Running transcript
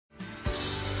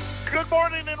Good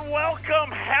morning and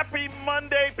welcome. Happy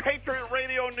Monday, Patriot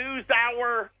Radio News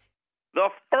Hour. The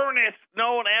furnace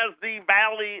known as the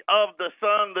Valley of the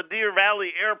Sun, the Deer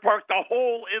Valley Air Park, the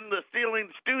hole in the ceiling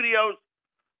studios.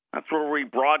 That's where we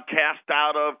broadcast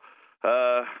out of,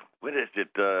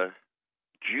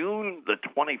 June the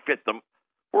 25th.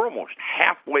 We're almost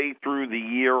halfway through the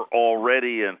year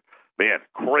already, and, man,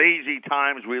 crazy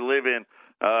times we live in.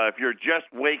 If you're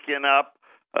just waking up,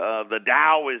 the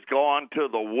Dow is gone to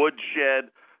the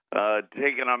woodshed,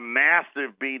 taking a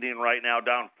massive beating right now,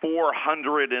 down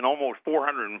 400 and almost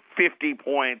 450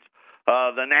 points.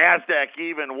 The NASDAQ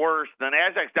even worse. The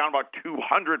NASDAQ's down about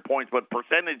 200 points, but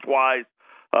percentage-wise,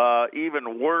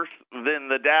 even worse than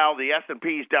the Dow. The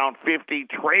S&P's down 50.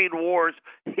 Trade wars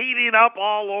heating up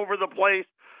all over the place.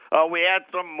 We had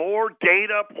some more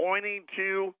data pointing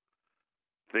to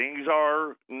things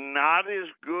are not as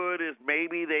good as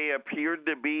maybe they appeared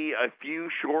to be a few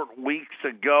short weeks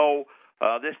ago.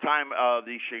 This time,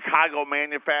 the Chicago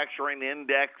Manufacturing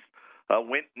Index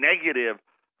went negative,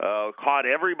 caught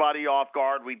everybody off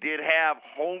guard. We did have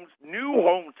new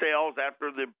home sales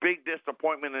after the big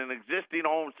disappointment in existing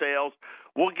home sales.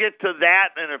 We'll get to that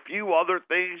and a few other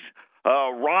things.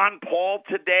 Ron Paul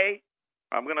today,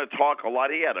 I'm going to talk a lot.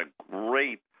 He had a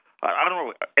great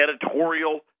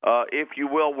editorial, if you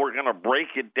will. We're going to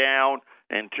break it down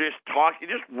and just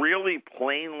really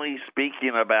plainly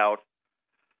speaking about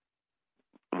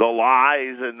the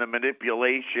lies and the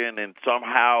manipulation, and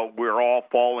somehow we're all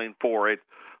falling for it.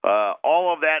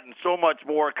 All of that and so much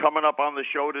more coming up on the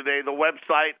show today. The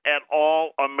website at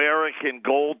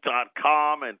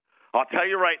allamericangold.com. And I'll tell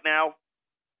you right now,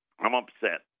 I'm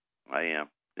upset. I am.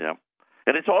 Yeah.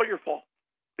 And it's all your fault.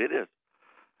 It is.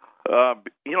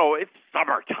 It's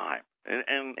summertime,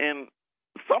 and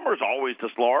summer's always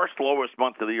our slowest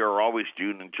month of the year are always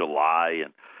June and July,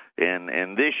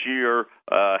 and this year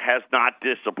has not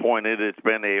disappointed. It's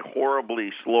been a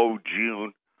horribly slow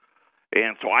June,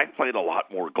 and so I played a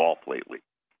lot more golf lately.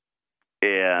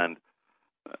 And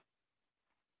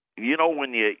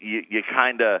when you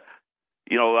kind of,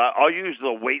 I'll use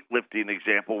the weightlifting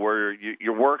example where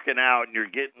you're working out and you're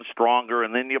getting stronger,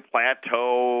 and then you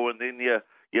plateau, and then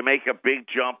you make a big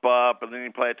jump up, and then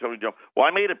you plateau and jump. Well,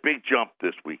 I made a big jump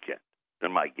this weekend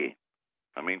in my game.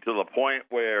 I mean, to the point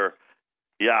where,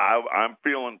 I'm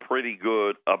feeling pretty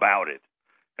good about it.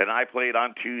 And I played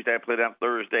on Tuesday, I played on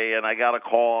Thursday, and I got a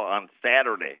call on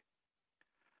Saturday.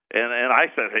 And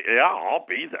I said, hey, I'll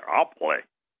be there. I'll play.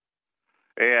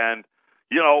 And,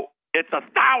 it's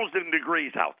 1,000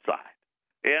 degrees outside.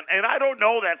 And I don't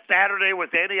know that Saturday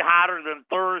was any hotter than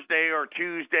Thursday or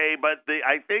Tuesday, but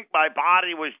I think my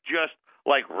body was just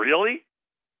like, really?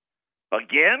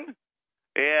 Again?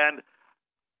 And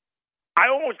I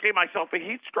almost gave myself a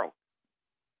heat stroke.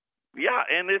 Yeah,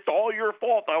 and it's all your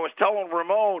fault. I was telling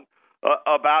Ramon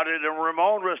about it, and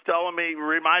Ramon was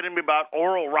reminding me about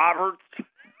Oral Roberts.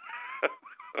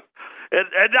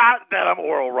 and not that I'm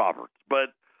Oral Roberts,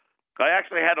 but I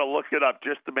actually had to look it up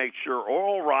just to make sure.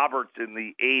 Oral Roberts in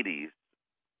the 80s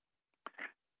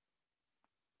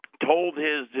told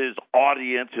his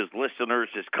audience, his listeners,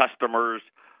 his customers,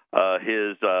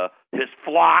 his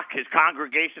flock, his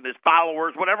congregation, his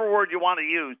followers, whatever word you want to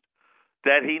use,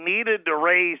 that he needed to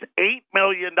raise $8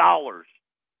 million or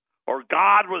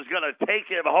God was going to take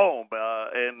him home.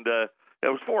 And it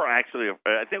was I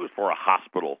think it was for a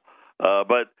hospital.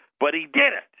 But he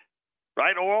did it.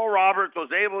 Right, Oral Roberts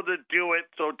was able to do it.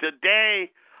 So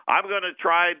today, I'm going to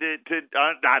try to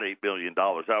not $8 million.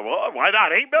 Well, why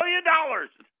not $8 million?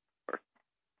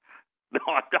 No,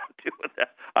 I'm not doing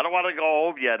that. I don't want to go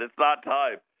home yet. It's not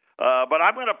time. But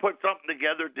I'm going to put something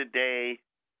together today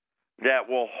that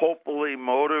will hopefully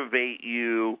motivate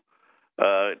you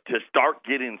to start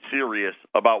getting serious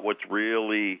about what's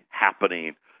really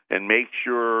happening and make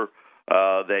sure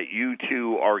that you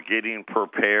two are getting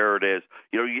prepared. As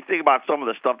you think about some of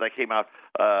the stuff that came out.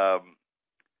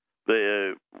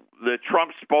 The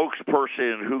Trump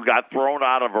spokesperson who got thrown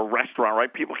out of a restaurant,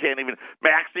 right? People can't even.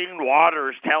 Maxine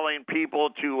Waters telling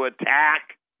people to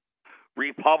attack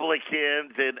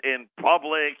Republicans in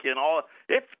public and all.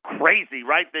 It's crazy,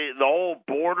 right? The whole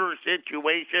border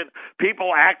situation.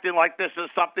 People acting like this is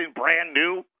something brand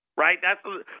new, right? That's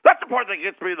the part that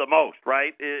gets me the most,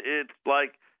 right? It's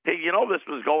like, hey, this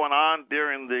was going on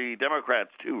during the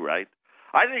Democrats too, right?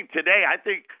 I think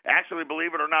actually,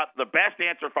 believe it or not, the best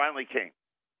answer finally came.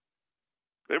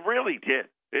 It really did.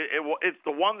 It's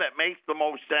the one that makes the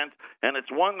most sense, and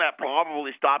it's one that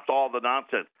probably stops all the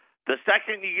nonsense. The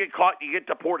second you get caught, you get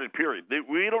deported, period.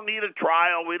 We don't need a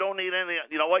trial. We don't need any.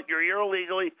 You know what? You're here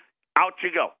illegally. Out you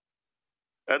go.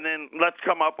 and then let's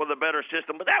come up with a better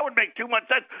system. But that would make too much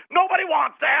sense. Nobody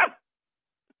wants that.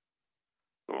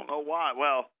 I don't know why.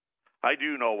 Well, I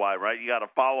do know why, right? You got to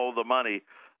follow the money.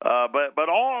 But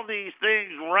all of these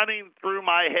things running through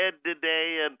my head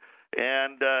today,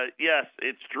 and yes,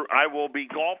 it's true. I will be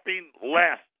golfing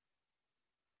less.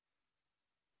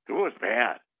 It was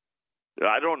bad.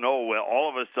 I don't know. Well, all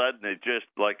of a sudden, it just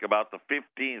like about the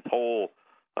 15th hole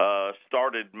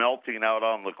started melting out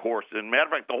on the course. And matter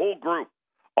of fact, the whole group,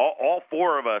 all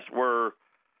four of us were.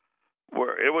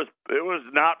 It was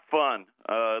not fun.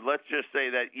 Let's just say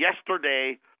that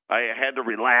yesterday I had to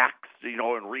relax, and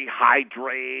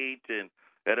rehydrate, and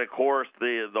of course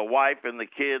the wife and the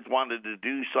kids wanted to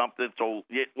do something. So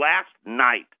last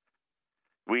night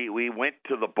we went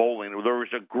to the bowling. There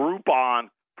was a group on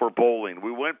for bowling.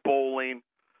 We went bowling,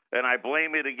 and I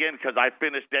blame it again because I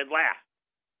finished dead last.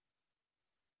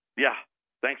 Yeah,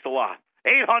 thanks a lot.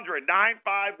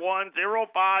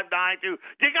 800-951-0592. You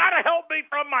got to help me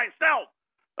from myself.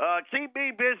 Keep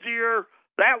me busier.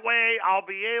 That way I'll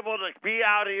be able to be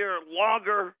out here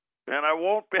longer, and I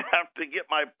won't have to get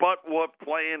my butt whooped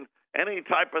playing any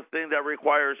type of thing that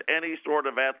requires any sort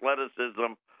of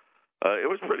athleticism. It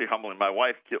was pretty humbling. My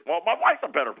wife's a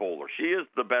better bowler. She is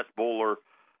the best bowler.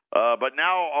 But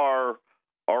now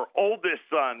our oldest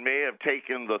son may have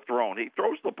taken the throne. He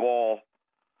throws the ball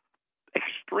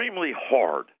extremely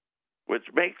hard,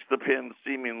 which makes the pin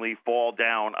seemingly fall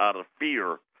down out of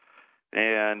fear.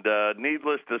 And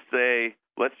needless to say,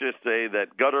 let's just say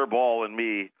that gutter ball and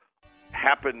me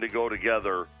happen to go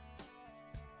together.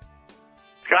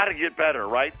 It's got to get better,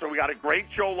 right? So we got a great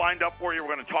show lined up for you.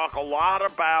 We're going to talk a lot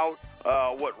about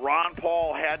what Ron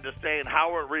Paul had to say and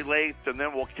how it relates, and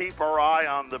then we'll keep our eye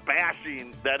on the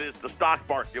bashing that is the stock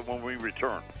market when we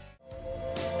return.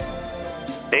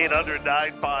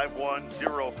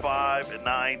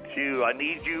 800-951-0592. I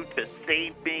need you to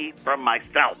save me from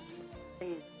myself.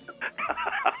 Please.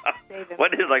 Save him.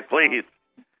 What is like, please?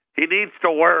 He needs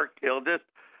to work. He'll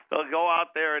go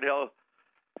out there and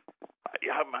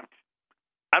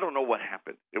I don't know what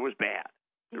happened. It was bad.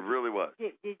 It really was.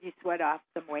 Did you sweat off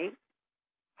some weight?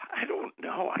 I don't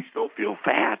know. I still feel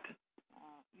fat.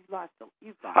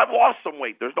 I've lost some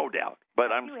weight. There's no doubt,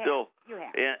 but I'm still. You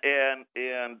have.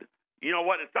 And you know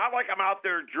what? It's not like I'm out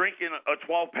there drinking a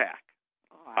 12-pack.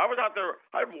 Oh, I was out there.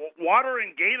 I had water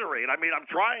and Gatorade. I mean, I'm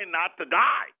trying not to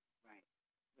die. Right.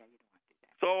 Yeah, you don't want to do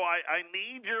that. So I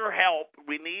need your help.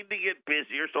 We need to get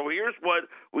busier. So here's what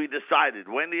we decided.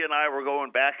 Wendy and I were going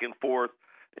back and forth,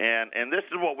 and this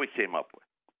is what we came up with.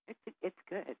 It's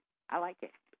good. I like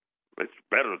it. It's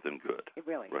better than good. It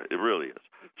really is. Right, it really is.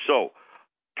 So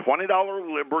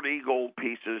 $20 Liberty gold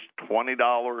pieces,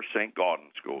 $20 St.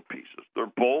 Gaudens gold pieces. They're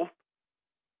both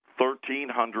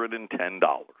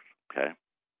 $1,310, okay?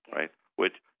 Right?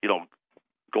 Which,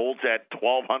 gold's at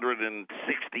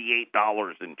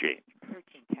 $1,268 and change.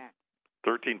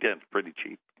 $1,310 is pretty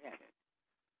cheap. Yeah, it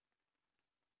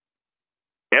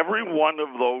is. Every one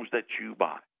of those that you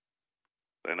buy,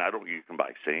 and you can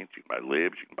buy Saints, you can buy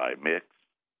Libs, you can buy Mix.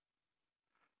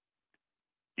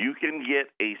 You can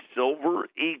get a Silver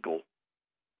Eagle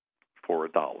for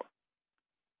 $1.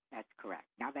 That's correct.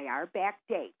 Now, they are back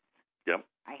dates. Yep.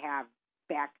 I have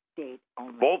back date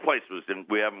only. Both places.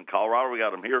 We have them in Colorado. We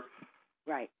got them here.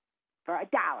 Right. For $1.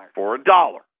 For $1. $1.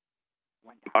 All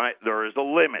right. There is a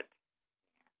limit.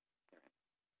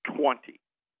 20.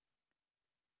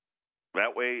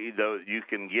 That way, you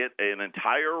can get an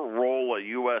entire roll of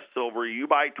U.S. silver. You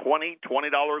buy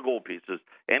 $20 gold pieces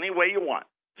any way you want.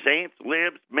 Saints,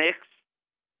 Libs, Mix.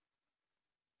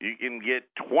 You can get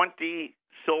 20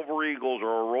 Silver Eagles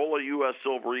or a roll of U.S.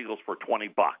 Silver Eagles for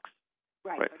 $20.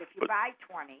 Right. But if you buy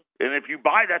 20. And if you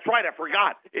buy, that's right, I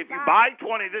forgot. If you buy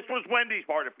 20, this was Wendy's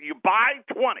part. If you buy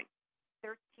 20.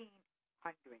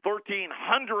 1,300.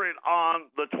 1,300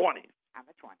 on the 20s. On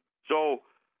the 20. So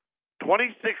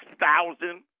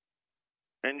 26,000,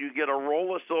 and you get a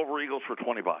roll of Silver Eagles for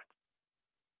 $20.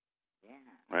 Yeah.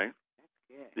 Right? That's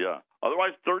good. Yeah.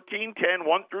 Otherwise, 1310,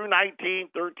 1 through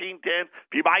 19, 1310.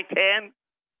 If you buy 10,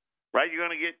 right, you're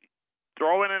going to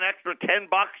throw in an extra $10,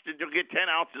 and you'll get 10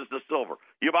 ounces of silver.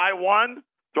 You buy one,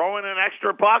 throw in an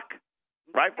extra buck,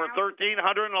 right, for $1,311,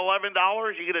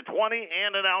 you get a 20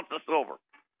 and an ounce of silver.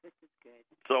 This is good.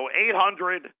 So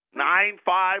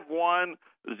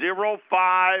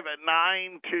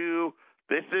 800-951-0592.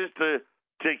 This is to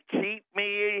keep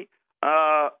me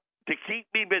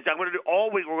busy. I'm going to do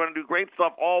all week. We're going to do great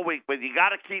stuff all week, but you got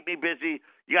to keep me busy.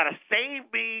 You got to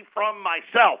save me from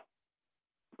myself.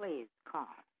 Please call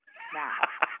now.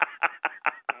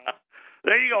 Okay.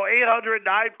 There you go.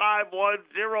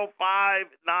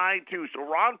 800-951-0592. So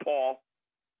Ron Paul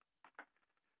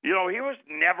You know, he was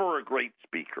never a great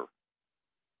speaker.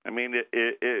 I mean,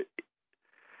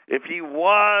 if he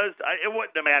was, it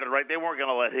wouldn't have mattered, right? They weren't going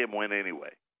to let him win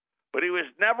anyway. But he was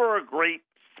never a great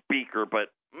speaker,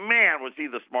 but man, was he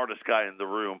the smartest guy in the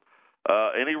room.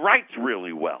 And he writes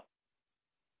really well.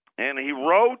 And he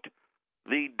wrote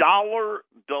The Dollar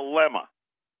Dilemma.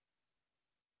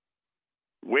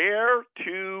 Where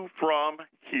to from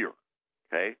here?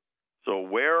 Okay? So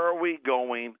where are we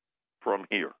going from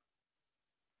here?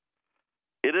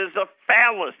 It is a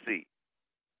fallacy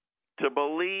to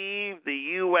believe the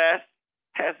U.S.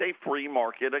 has a free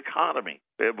market economy.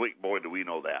 Boy, do we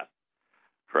know that.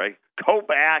 Right? Go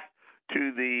back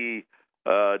to the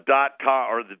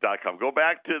 .com. Go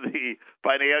back to the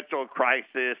financial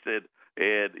crisis,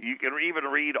 and you can even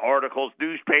read articles,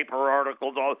 newspaper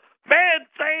articles, all Fed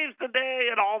saves the day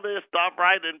and all this stuff,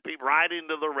 right? And people riding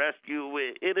to the rescue.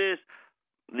 It is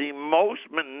the most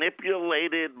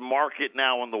manipulated market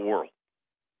now in the world.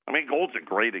 I mean, gold's a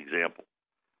great example.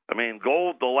 I mean,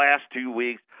 gold the last 2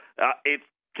 weeks, it's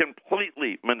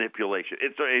completely manipulation.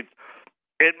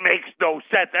 It makes no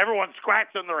sense. Everyone's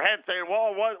scratching their head saying,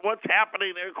 well, what's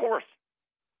happening? And of course,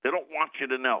 they don't want you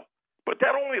to know. But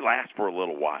that only lasts for a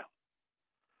little while.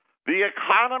 The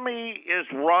economy is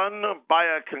run by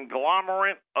a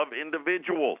conglomerate of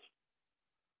individuals,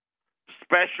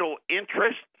 special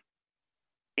interest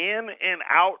in and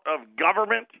out of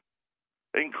government,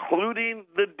 including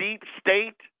the deep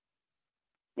state,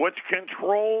 which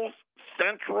controls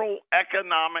central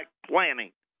economic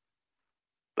planning.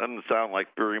 Doesn't sound like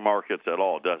free markets at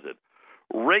all, does it?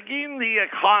 Rigging the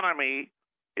economy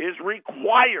is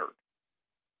required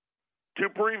to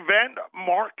prevent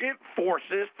market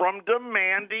forces from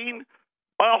demanding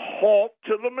a halt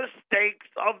to the mistakes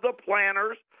of the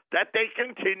planners that they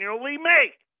continually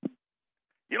make.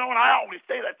 You know, and I always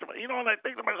say that to me, and I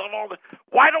think to myself all the time,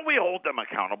 why don't we hold them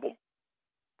accountable?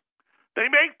 They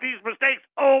make these mistakes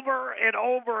over and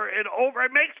over and over.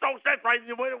 It makes no sense, right?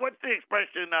 What's the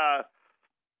expression?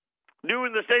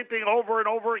 Doing the same thing over and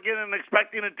over again and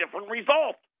expecting a different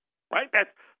result, right?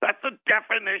 That's the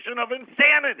definition of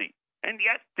insanity. And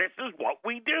yet, this is what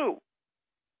we do.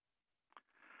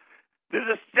 The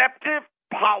deceptive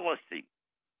policy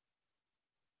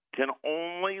can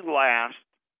only last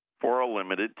for a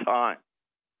limited time.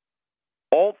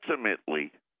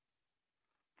 Ultimately,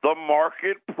 the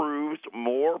market proves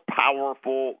more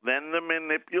powerful than the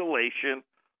manipulation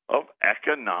of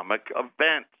economic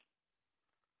events.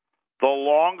 The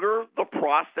longer the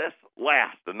process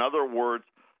lasts, in other words,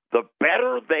 the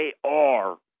better they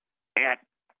are at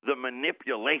the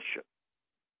manipulation,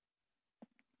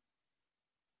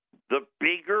 the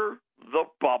bigger the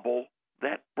bubble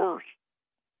that bursts.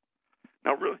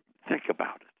 Now, really, think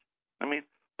about it. I mean,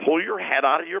 pull your head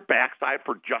out of your backside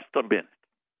for just a minute.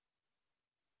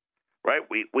 Right?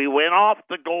 We went off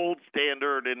the gold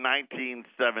standard in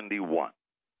 1971.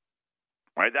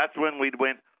 Right? That's when we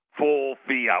went full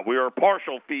fiat. We were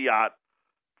partial fiat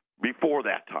before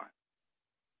that time.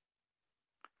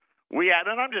 We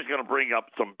had, and I'm just going to bring up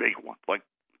some big ones, like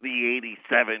the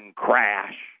 87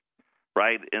 crash,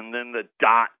 right? And then the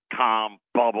dot-com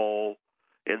bubble,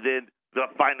 and then the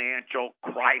financial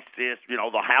crisis,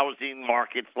 the housing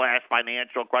market /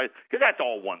 financial crisis, because that's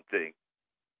all one thing.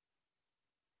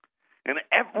 And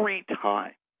every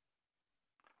time,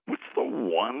 what's the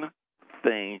one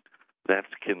thing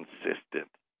that's consistent?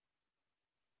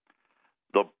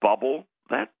 The bubble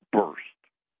that burst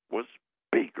was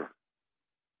bigger.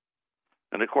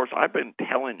 And, of course, I've been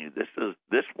telling you this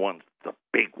one's the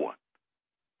big one,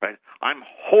 right? I'm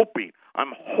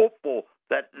hopeful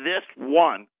that this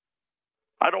one,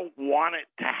 I don't want it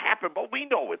to happen, but we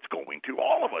know it's going to.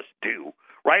 All of us do,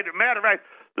 right? As a matter of fact,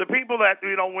 the people that,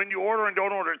 when you order and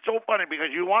don't order, it's so funny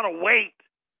because you want to wait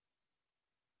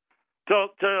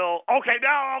till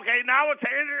now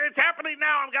it's happening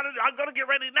now. I'm gonna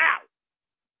get ready now,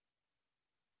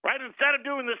 right? Instead of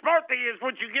doing the smart thing is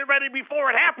what you get ready before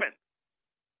it happens.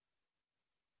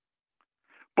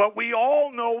 But we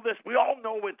all know this. We all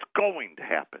know it's going to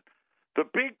happen. The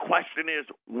big question is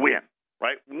when,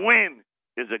 right? When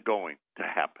is it going to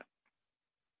happen?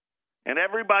 And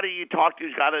everybody you talk to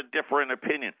has got a different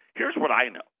opinion. Here's what I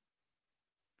know.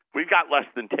 We've got less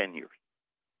than 10 years.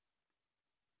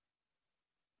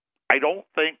 I don't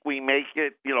think we make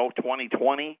it,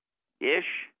 2020-ish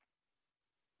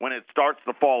when it starts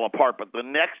to fall apart. But the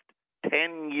next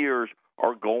 10 years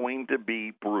are going to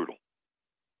be brutal.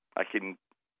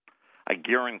 I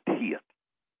guarantee it.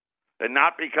 And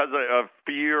not because of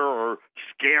fear or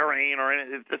scaring or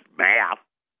anything. It's just math.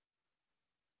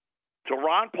 So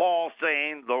Ron Paul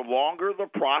saying the longer the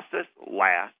process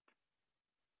lasts,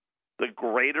 the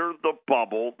greater the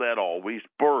bubble that always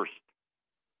bursts.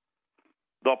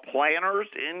 The planners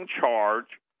in charge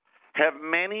have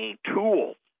many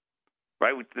tools,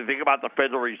 right? We think about the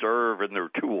Federal Reserve and their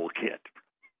toolkit.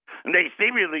 And they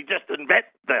seemingly just invent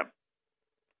them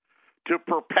to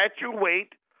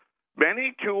perpetuate,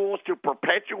 many tools to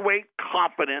perpetuate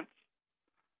confidence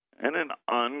in an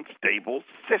unstable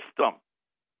system.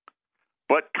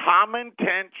 But common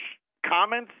sense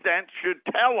should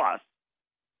tell us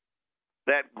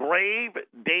that grave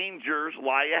dangers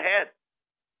lie ahead.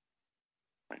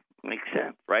 Makes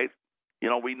sense, right? You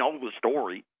know, we know the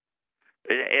story.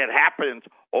 It happens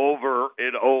over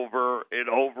and over and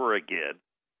over again.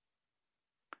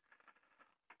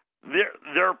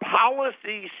 Their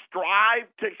policies strive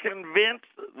to convince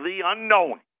the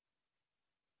unknowing,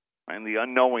 and the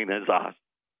unknowing is us,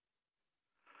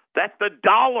 that the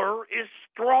dollar is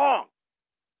strong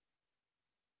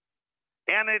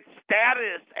and its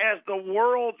status as the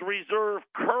world's reserve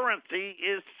currency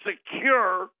is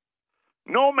secure,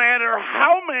 no matter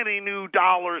how many new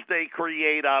dollars they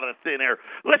create out of thin air.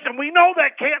 Listen, we know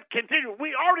that can't continue.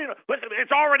 Listen,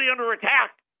 it's already under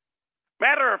attack.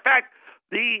 Matter of fact,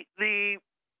 the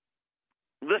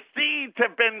seeds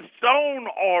have been sown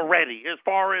already as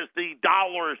far as the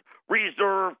dollar's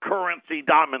reserve currency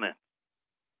dominance.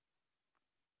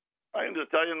 I can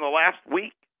just tell you in the last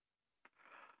week,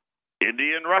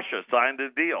 India and Russia signed a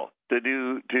deal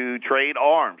to trade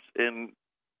arms in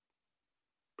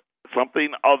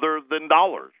something other than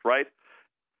dollars, right?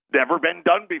 Never been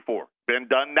done before. Been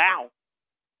done now,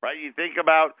 right? You think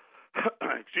about,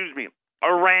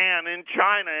 Iran and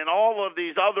China and all of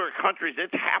these other countries.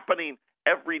 It's happening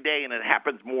every day, and it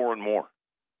happens more and more.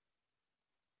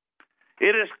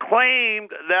 It is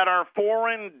claimed that our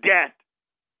foreign debt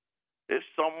is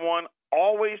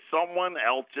always someone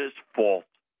else's fault,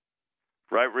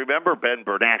 right? Remember Ben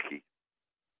Bernanke?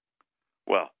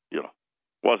 Well,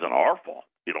 wasn't our fault.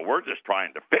 We're just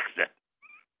trying to fix it.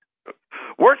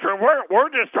 We're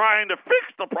just trying to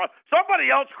fix the problem.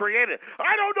 Somebody else created it.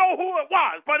 I don't know who it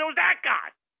was, but it was that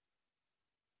guy.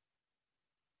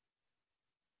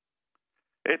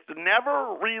 It's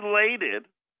never related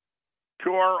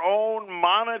to our own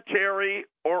monetary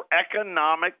or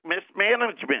economic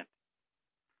mismanagement.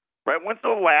 Right? When's the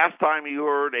last time you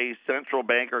heard a central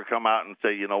banker come out and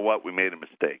say, you know what, we made a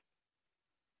mistake?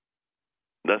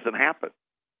 Doesn't happen.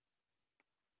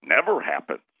 Never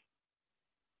happens.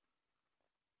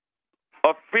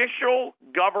 Official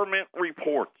government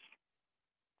reports,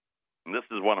 and this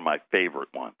is one of my favorite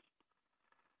ones,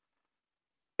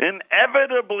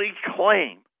 inevitably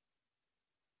claim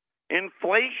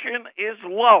inflation is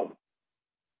low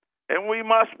and we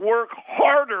must work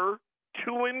harder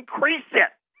to increase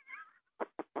it.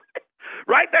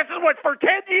 Right? This is what for 10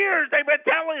 years they've been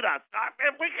telling us.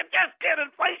 If we could just get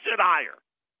inflation higher.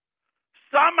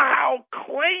 Somehow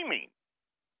claiming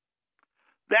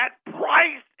that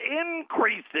price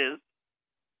increases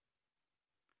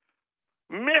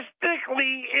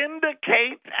mystically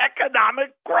indicates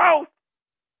economic growth.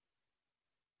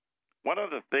 One of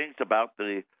the things about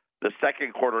the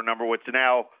second quarter number, which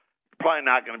now probably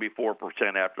not going to be 4%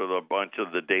 after the bunch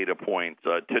of the data points.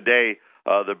 Today,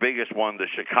 the biggest one, the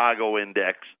Chicago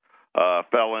index,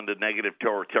 fell into negative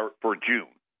territory for June.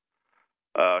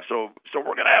 So we're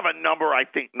going to have a number, I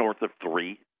think, north of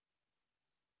 3.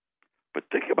 But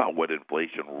think about what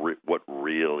inflation, what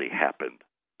really happened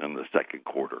in the second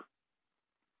quarter.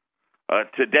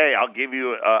 Today, I'll give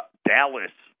you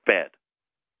Dallas Fed.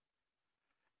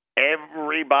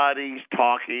 Everybody's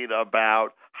talking about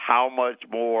how much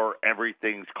more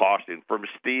everything's costing, from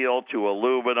steel to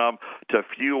aluminum to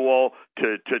fuel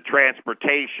to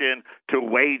transportation to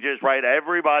wages, right?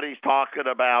 Everybody's talking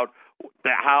about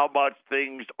how much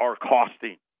things are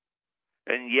costing.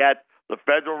 And yet the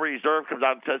Federal Reserve comes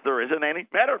out and says there isn't any.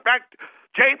 Matter of fact,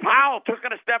 Jay Powell took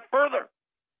it a step further.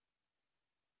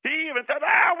 He even said,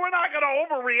 we're not going to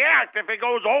overreact if it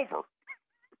goes over.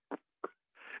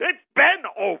 It's been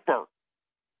over.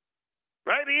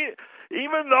 Right?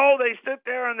 Even though they sit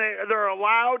there and they're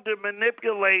allowed to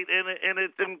manipulate, and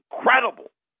it's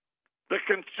incredible. The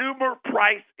Consumer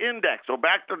Price Index, so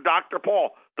back to Dr.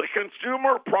 Paul, the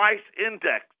Consumer Price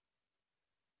Index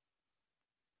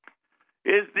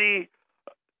is the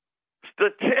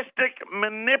statistic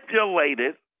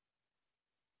manipulated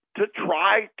to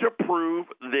try to prove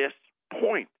this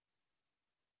point.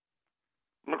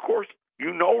 And of course,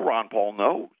 Ron Paul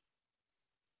knows.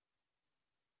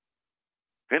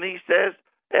 And he says,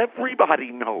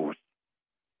 everybody knows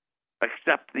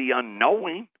except the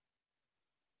unknowing.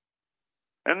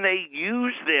 And they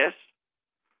use this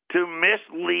to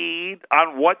mislead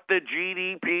on what the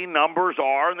GDP numbers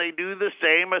are, and they do the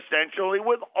same essentially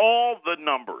with all the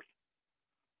numbers.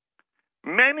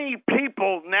 Many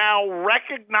people now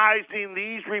recognizing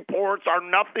these reports are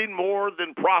nothing more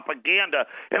than propaganda,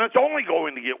 and it's only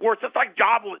going to get worse. It's like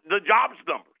the jobs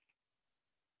numbers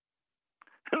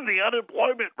and the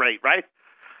unemployment rate, right?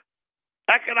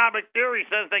 Economic theory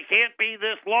says they can't be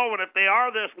this low, and if they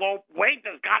are this low, wage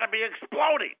has got to be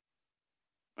exploding.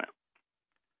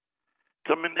 It's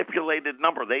a manipulated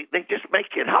number. They just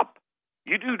make it up.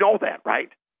 You do know that, right?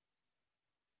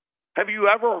 Have you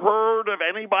ever heard of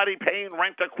anybody paying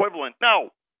rent equivalent?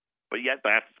 No. But yet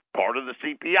that's part of the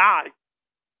CPI.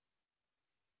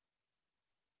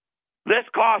 This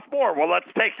costs more. Well,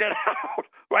 let's take it out.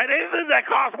 Right? Anything that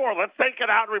costs more, let's take it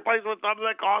out and replace it with something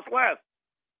that costs less.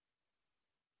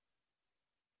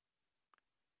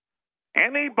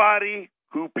 Anybody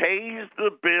who pays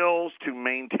the bills to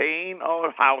maintain a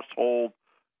household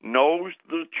knows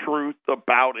the truth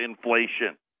about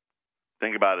inflation.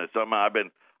 Think about it.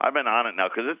 I've been on it now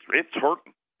because it's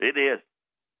hurting. It is.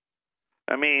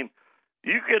 I mean,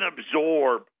 you can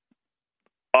absorb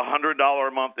 $100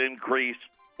 a month increase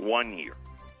 1 year.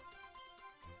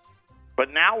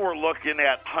 But now we're looking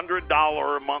at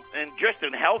 $100 a month and just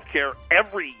in healthcare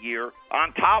every year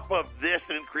on top of this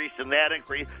increase and that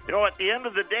increase. You know, at the end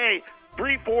of the day,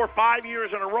 3, 4, 5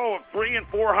 years in a row of $300 and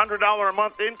 $400 a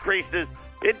month increases,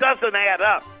 it doesn't add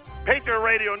up. Patriot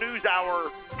Radio News Hour,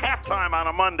 halftime on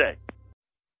a Monday.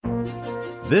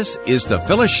 This is the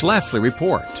Phyllis Schlafly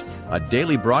Report, a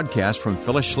daily broadcast from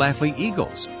Phyllis Schlafly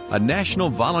Eagles, a national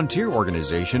volunteer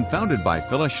organization founded by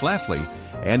Phyllis Schlafly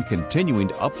and continuing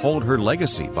to uphold her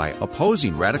legacy by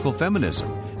opposing radical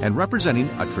feminism and representing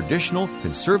a traditional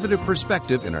conservative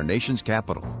perspective in our nation's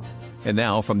capital. And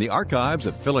now, from the archives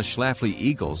of Phyllis Schlafly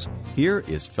Eagles, here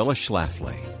is Phyllis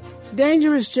Schlafly.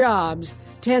 Dangerous jobs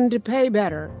tend to pay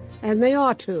better, and they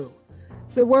ought to.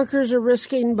 The workers are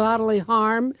risking bodily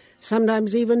harm,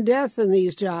 sometimes even death in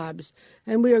these jobs,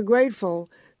 and we are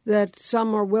grateful that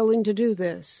some are willing to do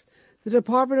this. The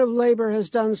Department of Labor has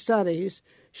done studies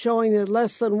showing that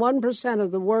less than 1%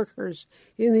 of the workers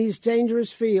in these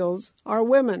dangerous fields are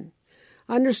women.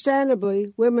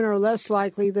 Understandably, women are less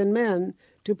likely than men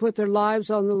to put their lives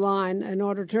on the line in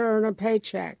order to earn a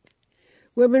paycheck.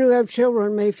 Women who have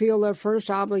children may feel their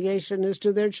first obligation is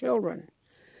to their children.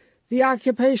 The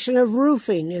occupation of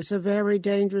roofing is a very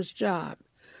dangerous job,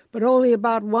 but only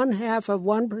about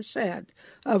 0.5%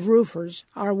 of roofers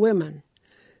are women.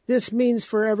 This means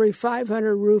for every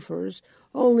 500 roofers,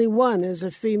 only one is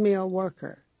a female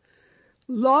worker.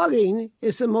 Logging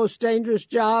is the most dangerous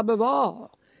job of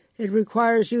all. It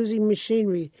requires using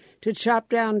machinery to chop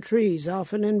down trees,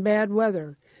 often in bad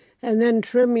weather, and then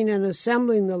trimming and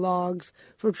assembling the logs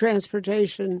for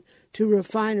transportation to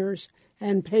refiners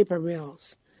and paper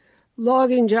mills.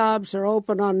 Logging jobs are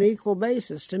open on an equal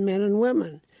basis to men and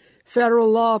women. Federal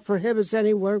law prohibits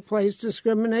any workplace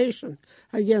discrimination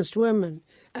against women,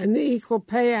 and the Equal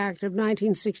Pay Act of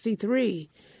 1963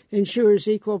 ensures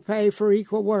equal pay for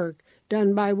equal work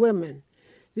done by women.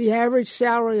 The average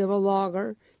salary of a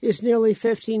logger is nearly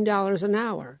 $15 an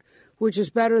hour, which is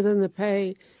better than the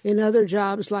pay in other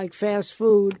jobs like fast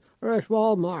food or at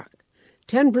Walmart.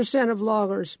 10% of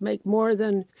loggers make more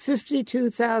than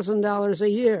 $52,000 a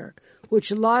year,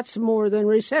 which lots more than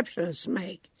receptionists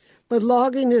make. But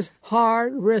logging is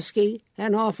hard, risky,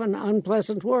 and often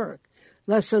unpleasant work.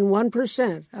 Less than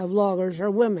 1% of loggers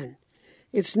are women.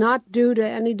 It's not due to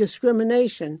any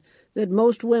discrimination that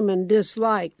most women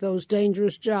dislike those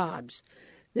dangerous jobs.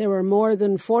 There were more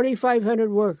than 4,500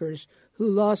 workers who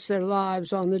lost their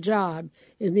lives on the job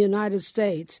in the United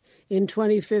States in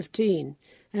 2015,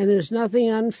 and there's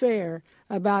nothing unfair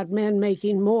about men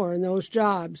making more in those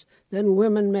jobs than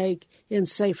women make in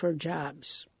safer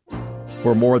jobs.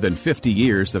 For more than 50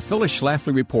 years, the Phyllis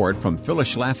Schlafly Report from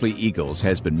Phyllis Schlafly Eagles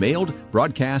has been mailed,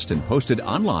 broadcast, and posted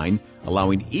online,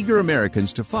 allowing eager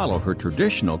Americans to follow her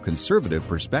traditional conservative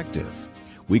perspective.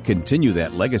 We continue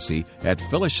that legacy at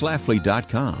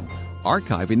phyllisschlafly.com,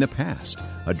 archiving the past,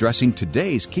 addressing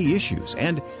today's key issues,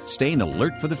 and staying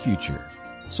alert for the future.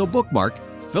 So bookmark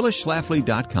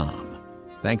phyllisschlafly.com.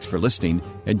 Thanks for listening,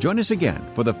 and join us again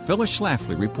for the Phyllis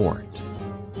Schlafly Report.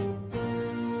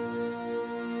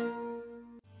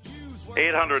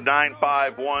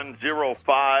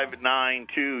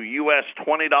 800-951-0592, U.S.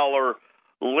 $20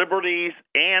 Liberties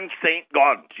and St.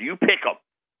 Guns. You pick them.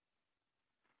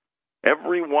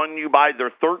 Every one you buy,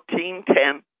 they're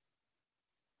 $13.10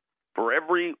 for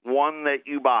every one that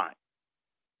you buy.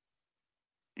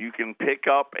 You can pick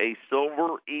up a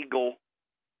Silver Eagle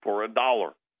for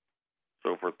 $1.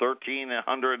 So for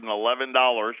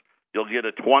 $1,311, you'll get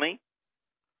a 20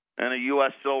 and a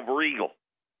U.S. Silver Eagle.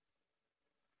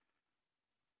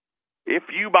 If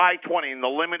you buy 20, and the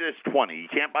limit is 20, you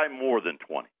can't buy more than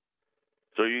 20.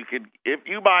 So you could, if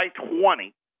you buy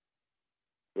 20,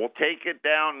 we'll take it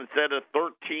down instead of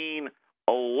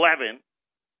 $1,311,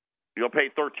 you'll pay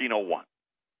 $1,301.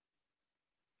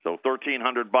 So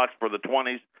 $1,300 for the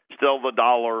 20s, still the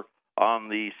dollar on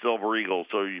the Silver Eagle.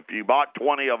 So if you bought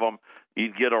 20 of them,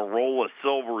 you'd get a roll of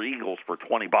Silver Eagles for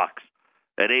 $20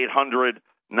 at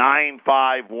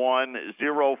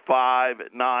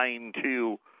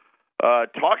 800-951-0592.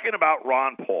 Talking about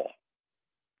Ron Paul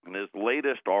in his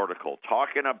latest article,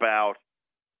 talking about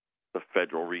the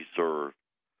Federal Reserve,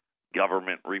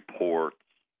 government reports,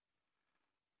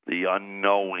 the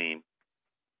unknowing,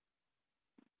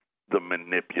 the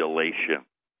manipulation.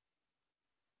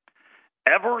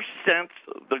 Ever since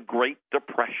the Great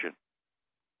Depression,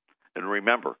 and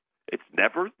remember, it's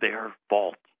never their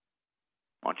fault.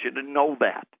 I want you to know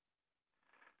that,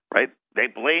 right? They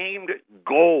blamed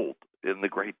gold in the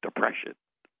Great Depression,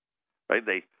 right?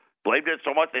 They blamed it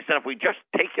so much, they said, if we just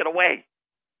take it away.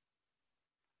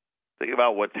 Think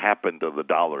about what's happened to the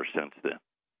dollar since then.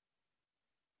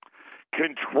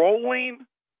 Controlling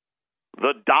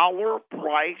the dollar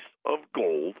price of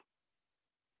gold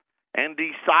and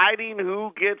deciding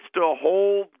who gets to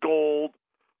hold gold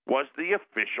was the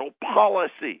official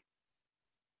policy.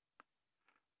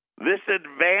 This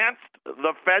advanced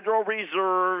the Federal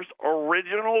Reserve's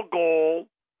original goal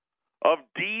of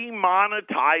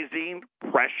demonetizing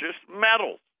precious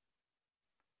metals,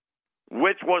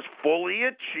 which was fully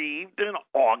achieved in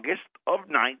August of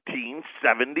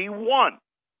 1971.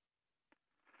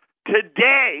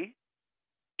 Today,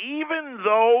 even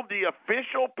though the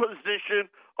official position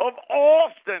of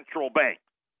all central banks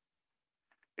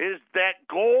is that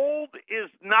gold is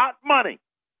not money,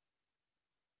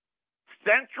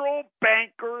 central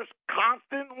bankers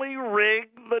constantly rig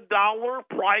the dollar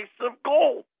price of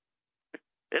gold.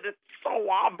 And it's so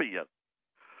obvious.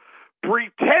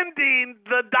 Pretending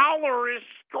the dollar is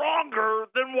stronger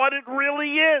than what it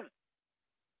really is.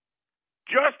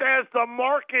 Just as the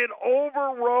market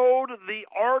overrode the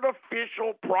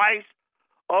artificial price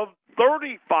of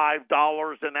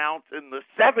 $35 an ounce in the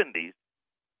 70s,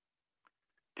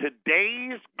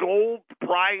 today's gold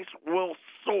price will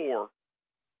soar,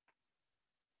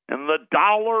 and the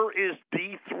dollar is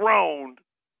dethroned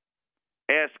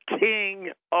as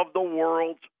king of the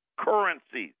world's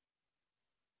currencies.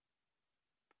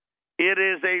 It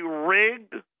is a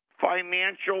rigged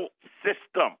financial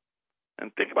system.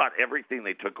 And think about everything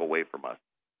they took away from us.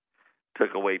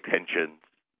 Took away pensions,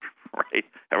 right?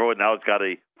 Everyone now has got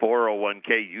a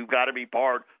 401k. You've got to be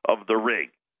part of the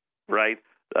rig, right?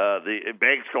 The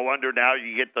banks go under now.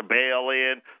 You get the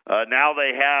bail-in. Now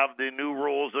they have the new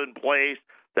rules in place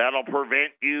that'll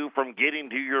prevent you from getting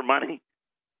to your money.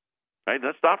 Right?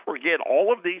 Let's not forget,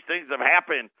 all of these things have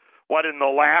happened, in the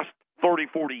last 30,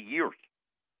 40 years.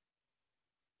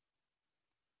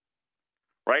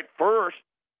 Right? First,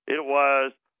 it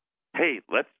was, hey,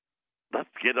 let's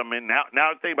get them in now.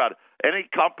 Now think about it. Any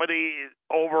company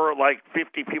over like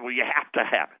 50 people, you have to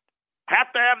have it.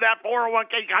 Have to have that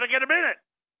 401k. Got to get them in it.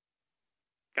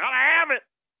 Got to have it.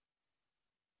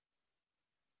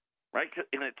 Right?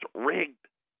 And it's rigged.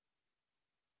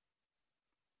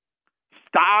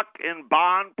 Stock and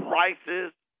bond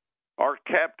prices are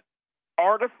kept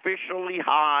artificially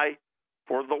high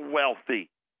for the wealthy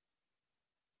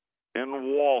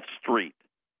in Wall Street.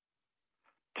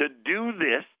 To do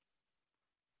this,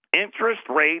 interest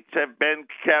rates have been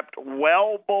kept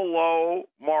well below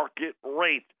market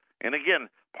rates. And again,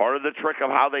 part of the trick of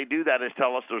how they do that is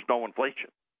tell us there's no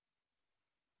inflation.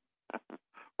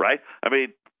 Right? I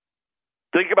mean,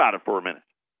 think about it for a minute.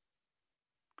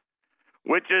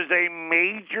 Which is a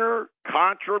major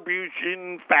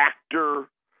contribution factor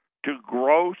to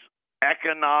gross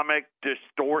economic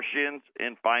distortions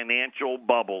and financial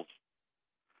bubbles.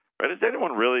 Right? Has this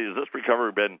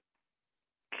recovery been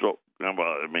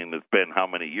it's been how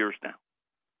many years now?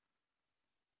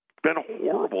 It's been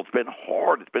horrible. It's been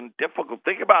hard. It's been difficult.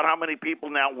 Think about how many people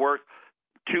now work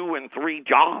 2 and 3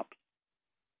 jobs.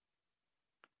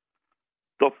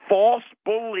 The false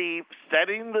belief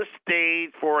setting the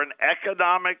stage for an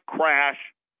economic crash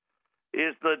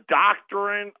is the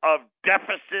doctrine of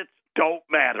deficits don't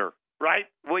matter, right?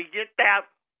 We get that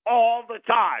all the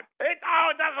time. It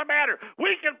doesn't matter.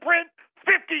 We can print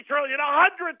 50 trillion,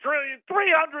 100 trillion,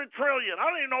 300 trillion. I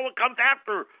don't even know what comes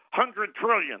after 100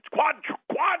 trillions.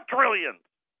 Quadrillions.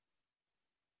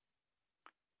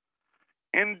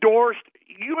 Endorsed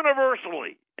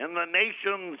universally in the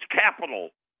nation's capital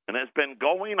And it's been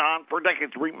going on for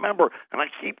decades. Remember, and I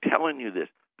keep telling you this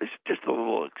is just a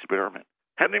little experiment.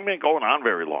 Hasn't been going on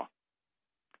very long.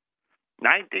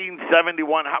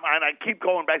 1971, and I keep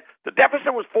going back, the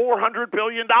deficit was $400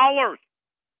 billion.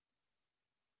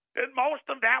 And most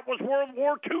of that was World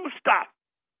War II stuff.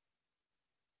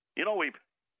 You know, we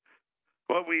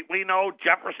know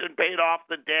Jefferson paid off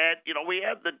the debt. You know, we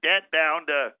had the debt down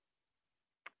to,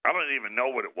 I don't even know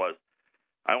what it was.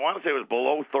 I want to say it was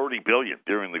below $30 billion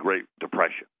during the Great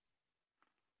Depression.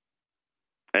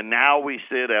 And now we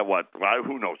sit at what? Well,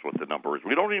 who knows what the number is?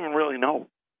 We don't even really know.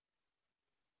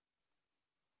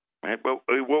 Right? But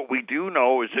what we do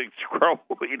know is it's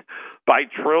growing by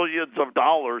trillions of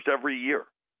dollars every year.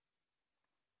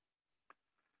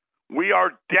 We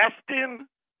are destined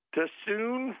to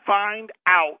soon find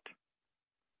out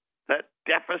that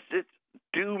deficits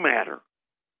do matter.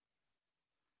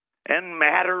 And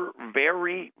matter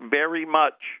very, very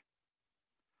much.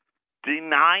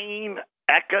 Denying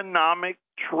economic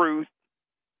truth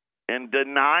and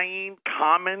denying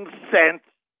common sense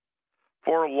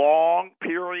for long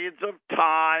periods of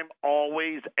time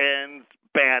always ends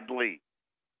badly.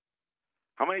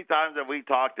 How many times have we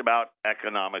talked about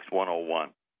Economics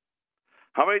 101?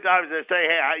 How many times they say,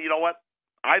 hey, you know what?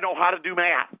 I know how to do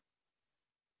math.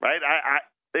 Right?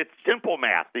 It's simple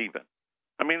math even.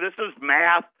 I mean, this is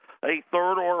math a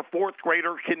third or a fourth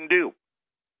grader can do.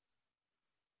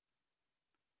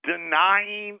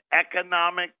 Denying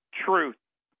economic truth.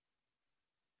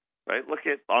 Right? Look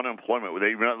at unemployment.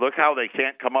 Look how they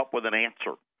can't come up with an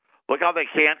answer. Look how they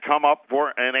can't come up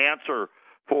for an answer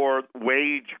for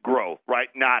wage growth, right?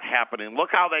 Not happening.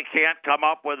 Look how they can't come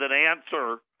up with an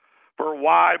answer for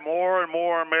why more and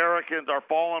more Americans are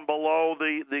falling below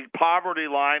the poverty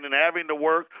line and having to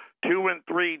work 2 and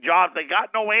 3 jobs. They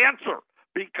got no answer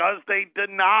because they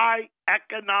deny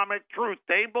economic truth.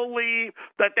 They believe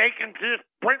that they can just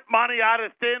print money out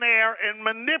of thin air and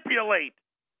manipulate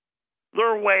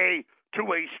their way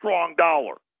to a strong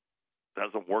dollar.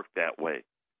 Doesn't work that way.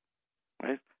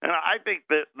 Right? And I think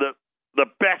that the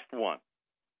best one,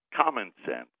 common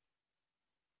sense.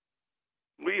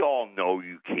 We all know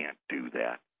you can't do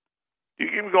that. You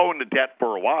can go into debt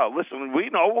for a while. Listen, we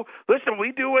know. Listen,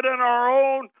 we do it in our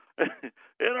own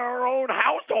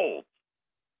households.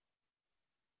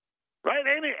 Right?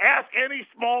 Ask any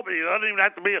small business. It doesn't even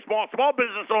have to be a small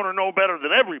business owner know better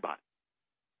than everybody.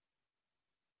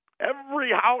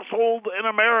 Every household in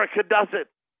America does it.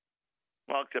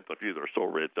 Well, except a few that are so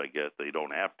rich, I guess, they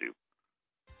don't have to.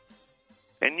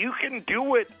 And you can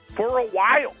do it for a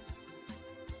while.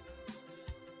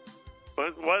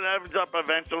 But what ends up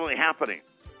eventually happening?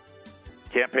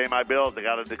 Can't pay my bills. I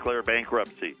got to declare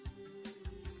bankruptcy.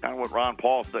 Kind of what Ron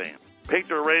Paul's saying.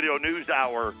 Patriot Radio News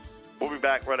Hour. We'll be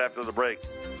back right after the break.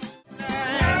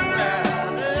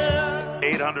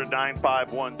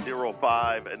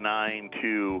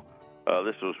 800-951-0592.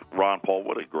 This was Ron Paul.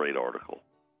 What a great article.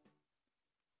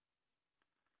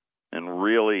 And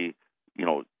really,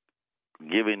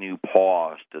 giving you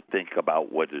pause to think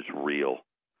about what is real,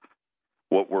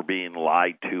 what we're being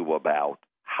lied to about,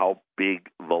 how big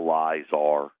the lies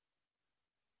are.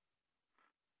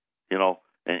 And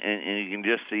you can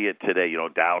just see it today.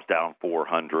 Dow's down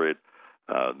 400,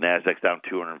 Nasdaq's down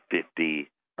 250,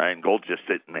 right? And gold's just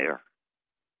sitting there.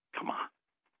 Come on.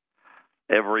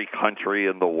 Every country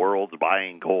in the world's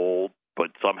buying gold,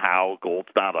 but somehow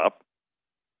gold's not up.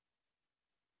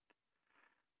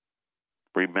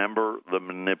 Remember the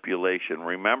manipulation.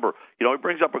 Remember, it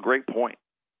brings up a great point.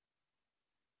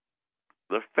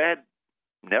 The Fed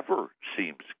never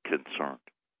seems concerned.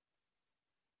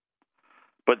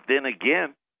 But then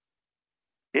again,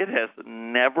 it has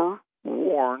never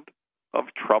warned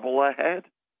of trouble ahead.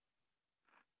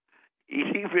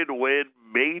 Even when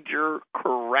major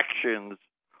corrections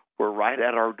were right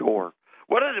at our door.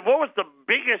 What was the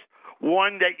biggest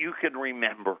one that you can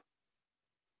remember?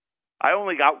 I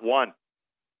only got one.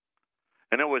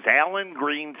 And it was Alan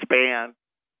Greenspan.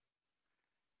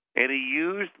 And he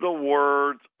used the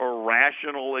words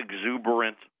irrational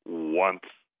exuberance once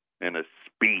in a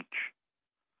speech.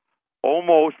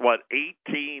 Almost,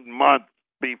 18 months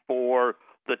before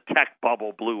the tech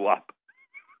bubble blew up.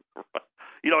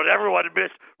 And everyone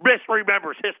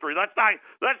misremembers history. Let's not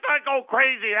go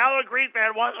crazy. Alan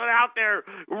Greenspan wasn't out there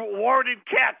warning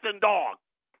cats and dogs.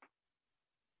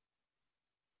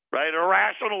 Right?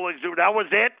 Irrational exuberance. That was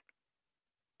it.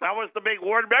 That was the big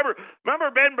warning. Remember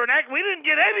Ben Bernanke? We didn't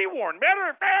get any warning. Matter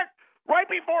of fact, right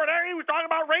before that, he was talking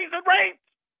about raising rates.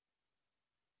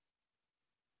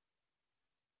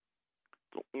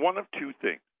 One of two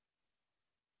things.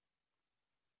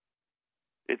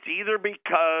 It's either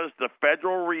because the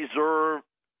Federal Reserve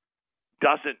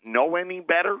doesn't know any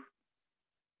better,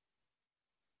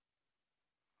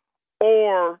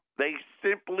 or they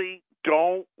simply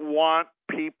don't want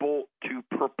people to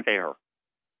prepare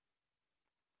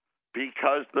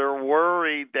because they're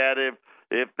worried that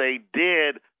if they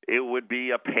did, it would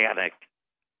be a panic.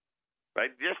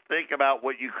 Right? Just think about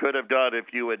what you could have done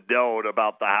if you had known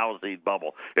about the housing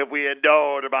bubble, if we had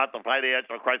known about the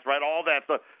financial crisis, right? All that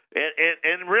stuff.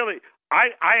 And really,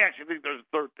 I actually think there's a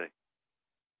third thing,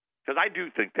 because I do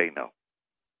think they know.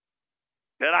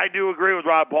 And I do agree with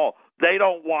Ron Paul. They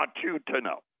don't want you to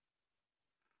know.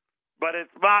 But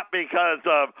it's not because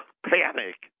of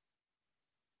panic.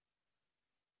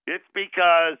 It's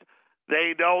because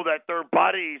they know that their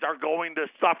buddies are going to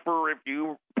suffer if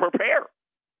you prepare.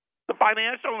 The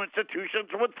financial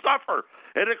institutions would suffer.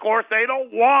 And, of course, they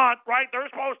don't want, right? They're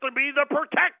supposed to be the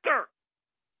protector.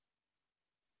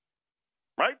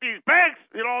 Right? These banks,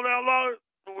 they don't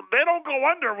go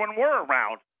under when we're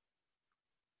around.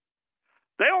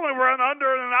 They only run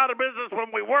under and out of business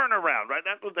when we weren't around, right?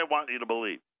 That's what they want you to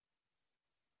believe.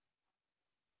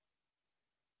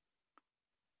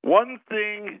 One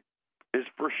thing is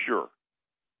for sure.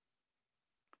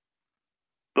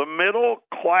 The middle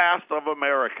class of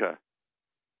America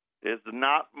is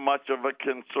not much of a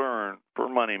concern for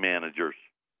money managers.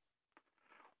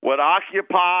 What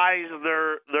occupies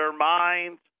their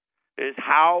minds is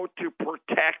how to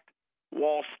protect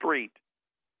Wall Street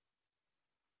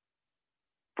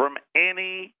from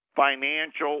any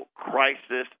financial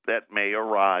crisis that may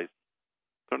arise.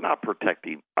 They're not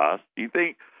protecting us. You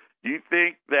think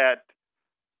that,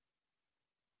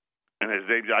 and his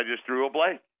name, I just threw a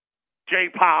blank. Jay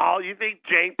Powell, you think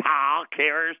Jay Powell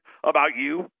cares about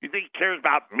you? You think he cares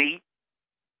about me?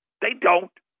 They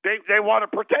don't. They want to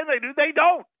pretend they do. They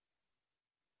don't.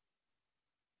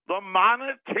 The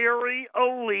monetary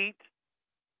elite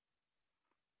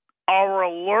are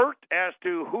alert as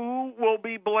to who will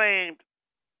be blamed.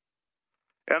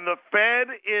 And the Fed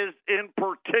is, in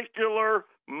particular,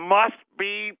 must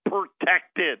be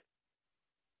protected.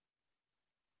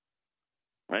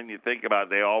 And you think about it,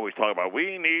 they always talk about,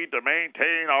 we need to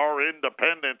maintain our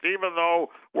independence, even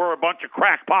though we're a bunch of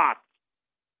crackpots.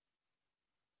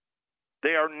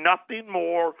 They are nothing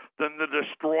more than the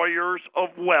destroyers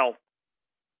of wealth.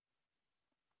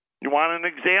 You want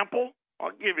an example?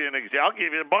 I'll give you an example. I'll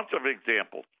give you a bunch of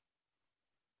examples.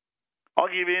 I'll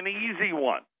give you an easy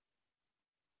one.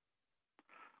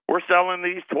 We're selling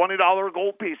these $20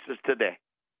 gold pieces today,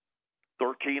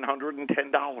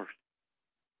 $1,310.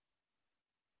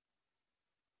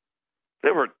 They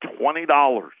were $20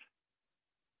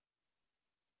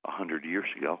 100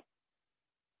 years ago.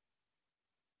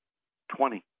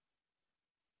 20.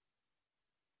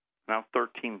 Now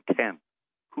 $1,310.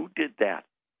 Who did that?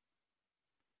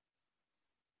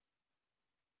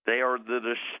 They are the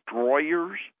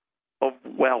destroyers of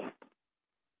wealth.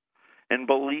 And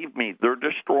believe me, they're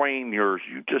destroying yours.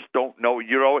 You just don't know.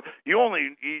 You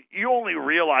only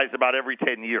realize about every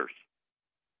 10 years.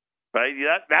 Right?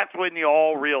 That's when you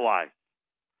all realize.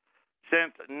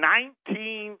 Since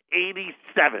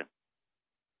 1987,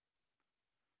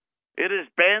 it has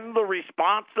been the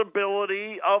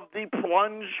responsibility of the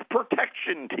plunge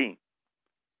protection team.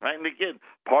 Right? And again,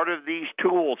 part of these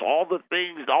tools, all the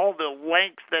things, all the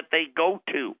lengths that they go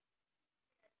to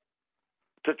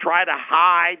try to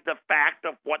hide the fact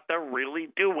of what they're really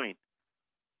doing.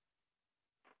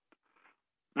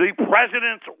 The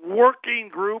President's Working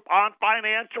Group on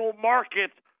Financial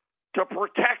Markets to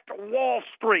protect Wall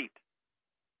Street.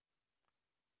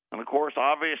 And, of course,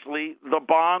 obviously, the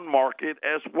bond market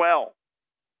as well.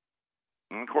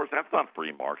 And, of course, that's not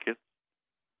free markets.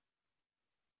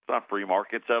 It's not free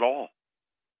markets at all.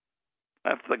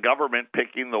 That's the government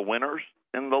picking the winners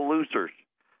and the losers.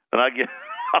 And I'll give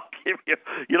you,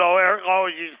 Eric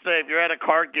always used to say, if you're at a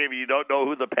card game and you don't know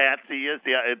who the patsy is,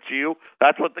 yeah, it's you.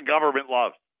 That's what the government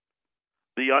loves.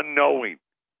 The unknowing.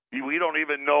 We don't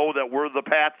even know that we're the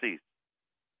patsies.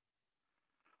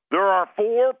 There are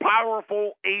 4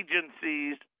 powerful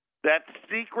agencies that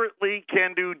secretly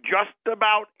can do just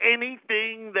about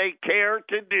anything they care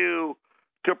to do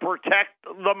to protect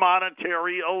the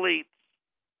monetary elites.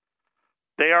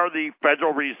 They are the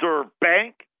Federal Reserve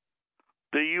Bank,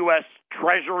 the U.S.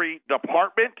 Treasury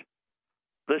Department,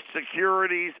 the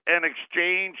Securities and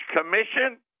Exchange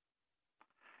Commission,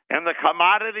 and the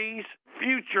Commodities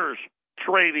Futures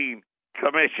Trading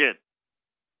Commission.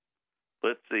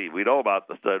 Let's see. We know about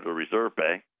the Federal Reserve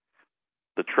Bank,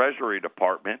 the Treasury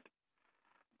Department.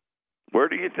 Where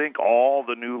do you think all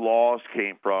the new laws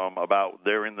came from about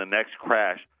there in the next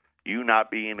crash, you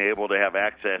not being able to have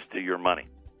access to your money?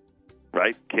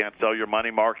 right? Can't sell your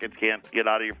money markets, can't get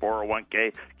out of your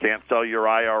 401k, can't sell your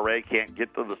IRA, can't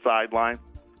get to the sideline.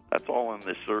 That's all in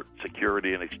the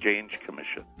Security and Exchange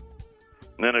Commission.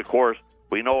 And then, of course,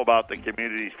 we know about the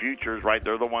commodities futures, right?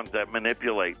 They're the ones that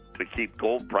manipulate to keep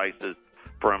gold prices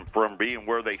from being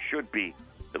where they should be,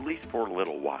 at least for a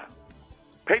little while.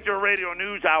 Patriot Radio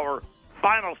News Hour,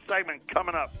 final segment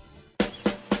coming up.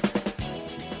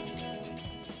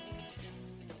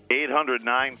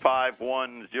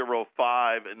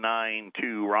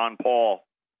 800-951-0592. Ron Paul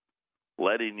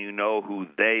letting you know who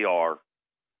they are.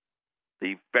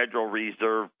 The Federal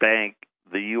Reserve Bank,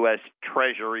 the U.S.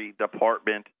 Treasury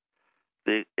Department,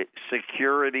 the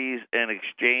Securities and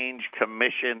Exchange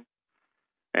Commission,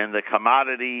 and the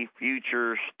Commodity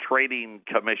Futures Trading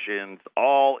Commissions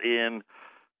all in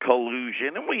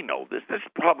collusion. And we know this. This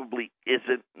probably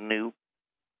isn't new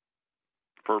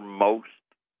for most,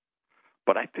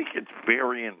 but I think it's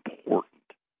very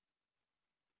important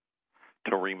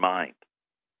to remind.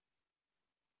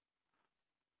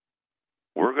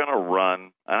 We're going to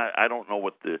run, I don't know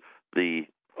what the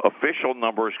official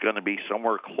number is going to be,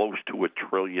 somewhere close to $1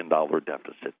 trillion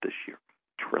deficit this year.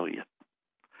 Trillion.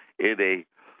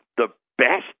 The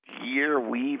best year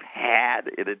we've had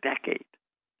in a decade.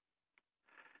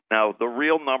 Now, the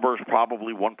real number is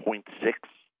probably 1.6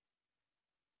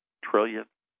 trillion.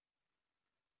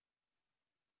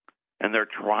 And they're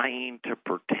trying to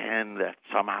pretend that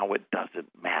somehow it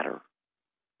doesn't matter.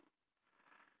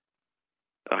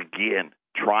 Again,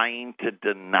 trying to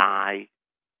deny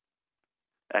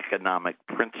economic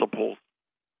principles,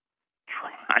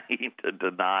 trying to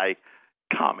deny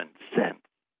common sense.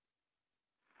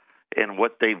 And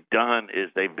what they've done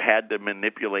is they've had to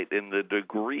manipulate, and the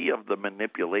degree of the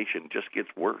manipulation just gets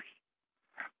worse.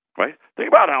 Right? Think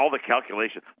about all the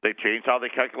calculations. They changed how they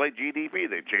calculate GDP.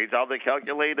 They changed how they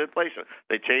calculate inflation.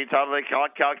 They changed how they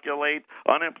calculate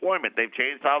unemployment. They've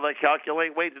changed how they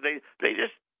calculate wages. They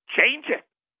just change it.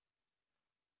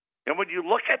 And when you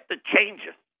look at the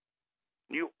changes,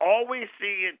 you always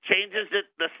see it changes it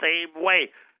the same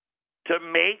way to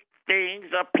make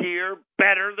things appear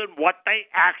better than what they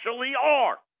actually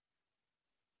are.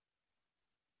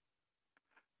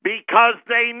 Because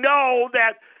they know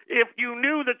that if you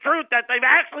knew the truth that they've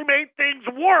actually made things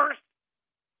worse,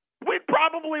 we'd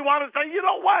probably want to say, you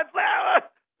know what,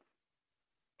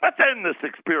 let's end this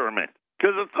experiment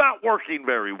because it's not working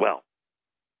very well.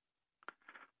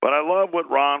 But I love what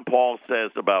Ron Paul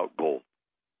says about gold.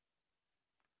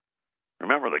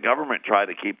 Remember, the government tried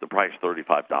to keep the price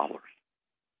 $35.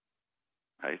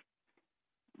 Right?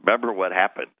 Remember what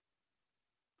happened?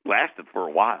 Lasted for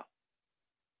a while.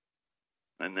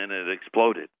 And then it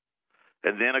exploded.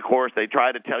 And then, of course, they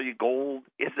try to tell you gold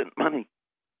isn't money.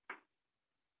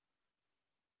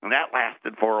 And that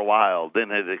lasted for a while. Then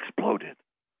it exploded.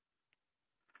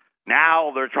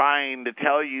 Now they're trying to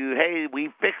tell you, hey, we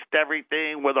fixed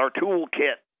everything with our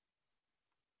toolkit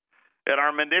and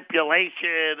our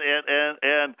manipulation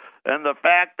and the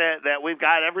fact that we've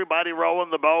got everybody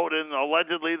rowing the boat in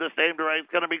allegedly the same direction.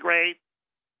 It's going to be great.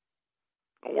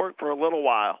 It'll work for a little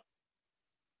while.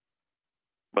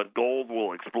 But gold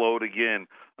will explode again.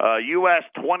 U.S.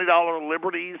 $20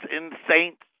 Liberties in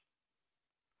Saints,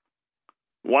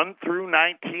 1 through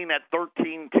 19 at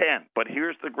 $13.10. But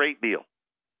here's the great deal.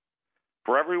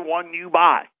 For every one you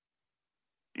buy,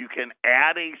 you can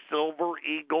add a Silver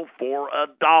Eagle for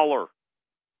 $1.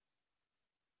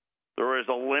 There is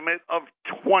a limit of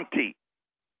 20.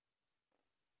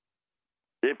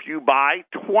 If you buy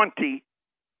 20,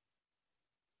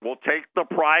 we'll take the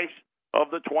price of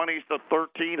the 20s to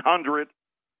 $1,300,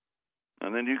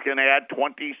 and then you can add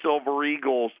 20 Silver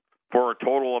Eagles for a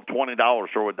total of $20,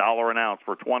 so $1 an ounce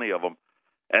for 20 of them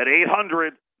at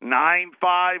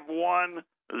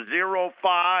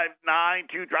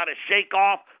 800-951-0592. Try to shake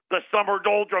off the summer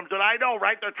doldrums. And I know,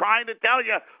 right? They're trying to tell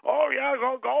you, oh, yeah,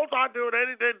 gold's not doing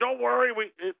anything. Don't worry.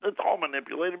 It's all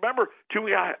manipulated. Remember,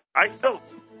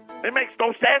 it makes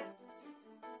no sense.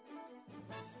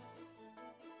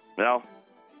 Well,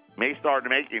 may start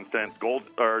making sense. Gold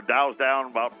or Dow's down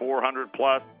about 400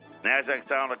 plus. Nasdaq's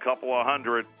down a couple of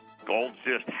hundred. Gold's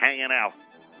just hanging out.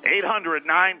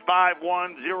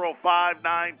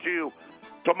 800-951-0592.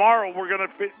 Tomorrow we're going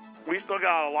to fit. We still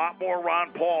got a lot more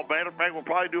Ron Paul. Matter of fact, we'll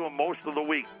probably do them most of the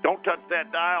week. Don't touch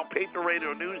that dial. Patriot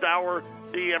Radio News Hour.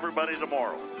 See everybody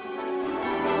tomorrow.